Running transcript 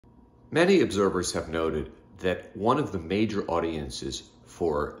Many observers have noted that one of the major audiences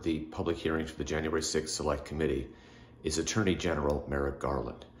for the public hearings for the January 6th Select Committee is Attorney General Merrick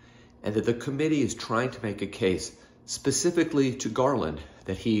Garland, and that the committee is trying to make a case specifically to Garland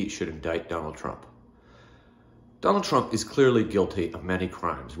that he should indict Donald Trump. Donald Trump is clearly guilty of many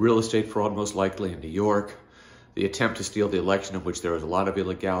crimes. Real estate fraud, most likely in New York, the attempt to steal the election, of which there was a lot of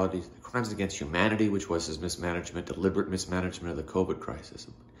illegality, crimes against humanity, which was his mismanagement, deliberate mismanagement of the COVID crisis.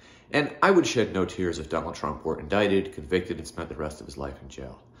 And I would shed no tears if Donald Trump were indicted, convicted, and spent the rest of his life in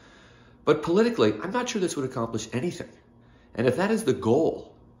jail. But politically, I'm not sure this would accomplish anything. And if that is the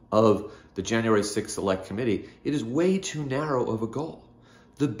goal of the January 6th Select Committee, it is way too narrow of a goal.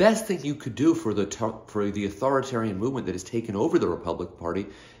 The best thing you could do for the authoritarian movement that has taken over the Republican Party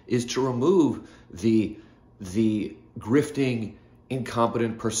is to remove the grifting,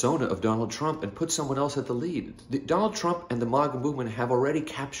 incompetent persona of Donald Trump and put someone else at the lead. Donald Trump and the MAGA movement have already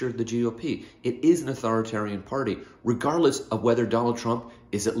captured the GOP. It is an authoritarian party, regardless of whether Donald Trump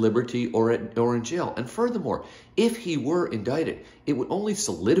is at liberty or in jail. And furthermore, if he were indicted, it would only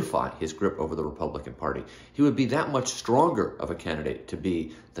solidify his grip over the Republican Party. He would be that much stronger of a candidate to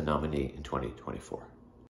be the nominee in 2024.